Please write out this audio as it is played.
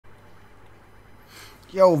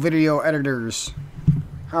Yo, video editors,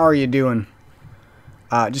 how are you doing?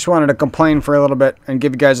 Just wanted to complain for a little bit and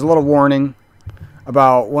give you guys a little warning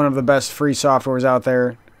about one of the best free softwares out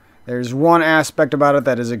there. There's one aspect about it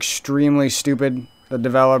that is extremely stupid. The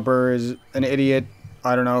developer is an idiot.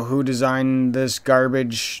 I don't know who designed this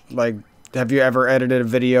garbage. Like, have you ever edited a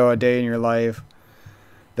video a day in your life?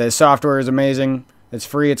 The software is amazing. It's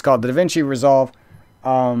free. It's called DaVinci Resolve.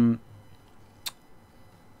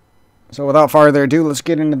 So without further ado, let's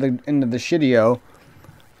get into the shitio.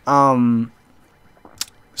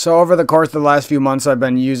 So over the course of the last few months, I've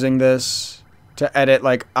been using this to edit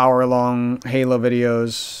like hour-long Halo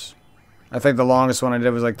videos. I think the longest one I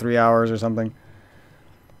did was like 3 hours or something.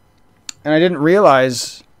 And I didn't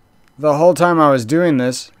realize the whole time I was doing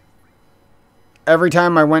this, every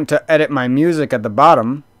time I went to edit my music at the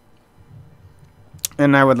bottom,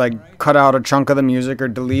 and I would like cut out a chunk of the music or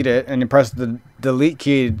delete it, and you press the delete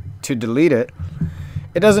key to delete it,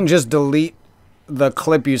 it doesn't just delete the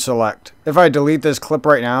clip you select. If I delete this clip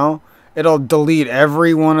right now, it'll delete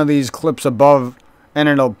every one of these clips above, and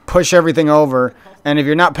it'll push everything over, and if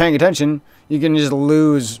you're not paying attention, you can just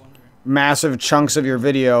lose massive chunks of your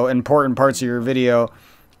video, important parts of your video.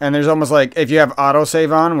 And there's almost like, if you have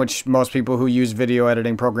autosave on, which most people who use video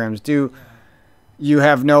editing programs do, you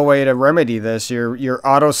have no way to remedy this. You're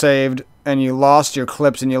auto-saved, and you lost your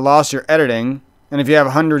clips, and you lost your editing. And if you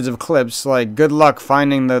have hundreds of clips, like, good luck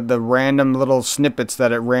finding the random little snippets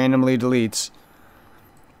that it randomly deletes.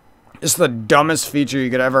 It's the dumbest feature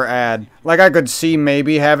you could ever add. Like, I could see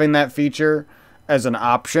maybe having that feature as an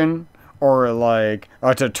option, or like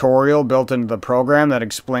a tutorial built into the program that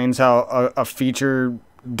explains how a feature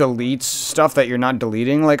deletes stuff that you're not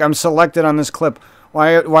deleting. Like, I'm selected on this clip.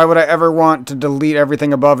 Why would I ever want to delete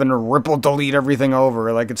everything above and ripple delete everything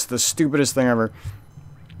over? Like, it's the stupidest thing ever.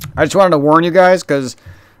 I just wanted to warn you guys, because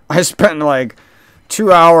I spent like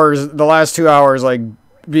 2 hours, the last 2 hours, like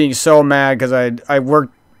being so mad because I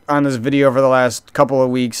worked on this video for the last couple of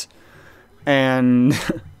weeks, and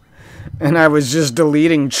and I was just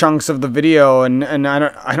deleting chunks of the video, and I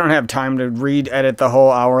don't have time to edit the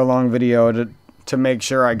whole hour-long video to make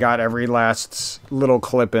sure I got every last little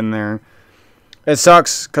clip in there. It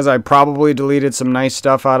sucks, because I probably deleted some nice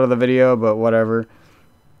stuff out of the video, but whatever.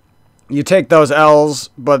 You take those L's,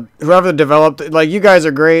 but whoever developed it, like, you guys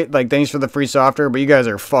are great. Like, thanks for the free software, but you guys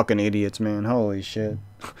are fucking idiots, man. Holy shit.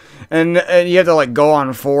 And you have to, like, go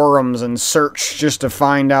on forums and search just to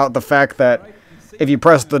find out the fact that if you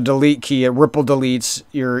press the delete key, it ripple deletes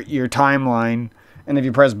your timeline. And if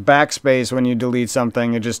you press backspace when you delete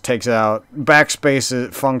something, it just takes out. Backspace,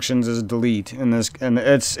 it functions as delete in this, and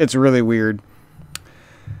it's really weird.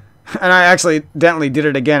 And I accidentally did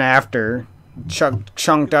it again after.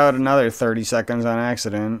 Chunked out another 30 seconds on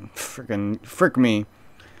accident. Frick me.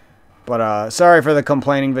 But sorry for the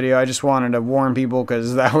complaining video. I just wanted to warn people,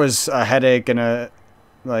 because that was a headache, and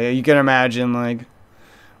like, you can imagine, like,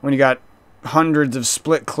 when you got hundreds of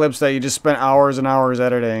split clips that you just spent hours and hours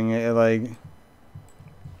editing, and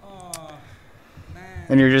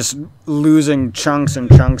you're just losing chunks and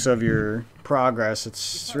chunks of your progress.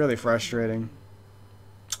 It's really frustrating.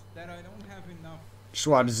 Just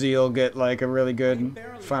watched Zeal get like a really good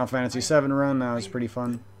Final Fantasy VII run. That was pretty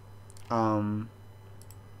fun. But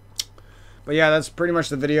yeah, that's pretty much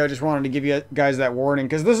the video. I just wanted to give you guys that warning,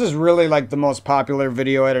 because this is really like the most popular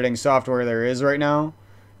video editing software there is right now,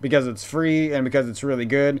 because it's free and because it's really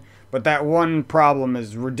good. But that one problem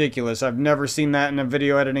is ridiculous. I've never seen that in a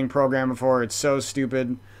video editing program before. It's so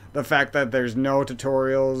stupid. The fact that there's no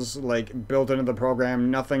tutorials like built into the program,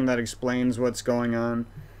 nothing that explains what's going on.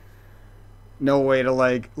 No way to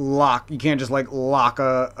like lock. You can't just like lock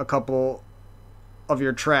a couple of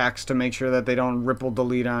your tracks to make sure that they don't ripple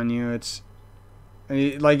delete on you. It's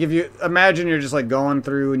like, if you imagine you're just like going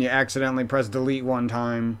through and you accidentally press delete one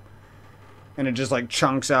time, and it just like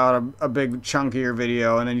chunks out a big chunk of your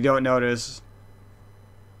video, and then you don't notice.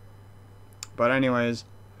 But anyways,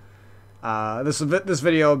 this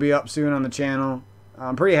video will be up soon on the channel.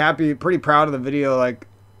 I'm pretty happy, pretty proud of the video. Like,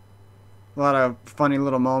 a lot of funny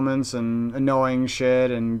little moments and annoying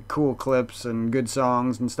shit and cool clips and good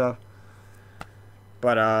songs and stuff.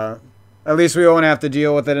 But at least we won't have to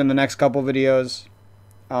deal with it in the next couple videos.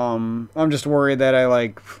 I'm just worried that I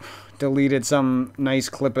like deleted some nice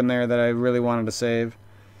clip in there that I really wanted to save.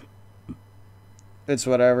 It's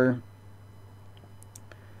whatever.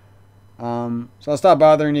 So I'll stop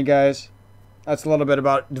bothering you guys. That's a little bit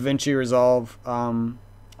about DaVinci Resolve.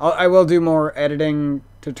 I will do more editing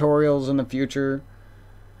tutorials in the future,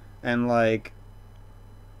 and like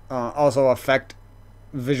also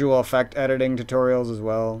visual effect editing tutorials as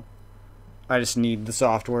well. I just need the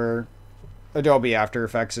software Adobe After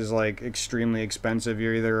Effects is like extremely expensive.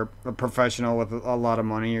 You're either a professional with a lot of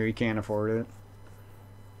money or you can't afford it.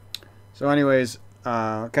 So anyways,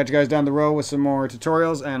 catch you guys down the road with some more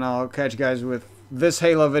tutorials, and I'll catch you guys with this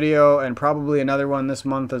Halo video and probably another one this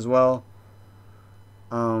month as well.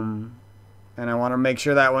 And I want to make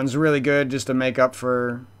sure that one's really good just to make up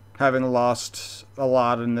for having lost a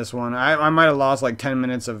lot in this one. I might have lost like 10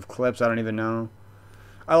 minutes of clips. I don't even know.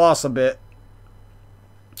 I lost a bit.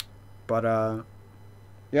 But,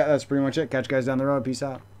 yeah, that's pretty much it. Catch you guys down the road. Peace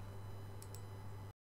out.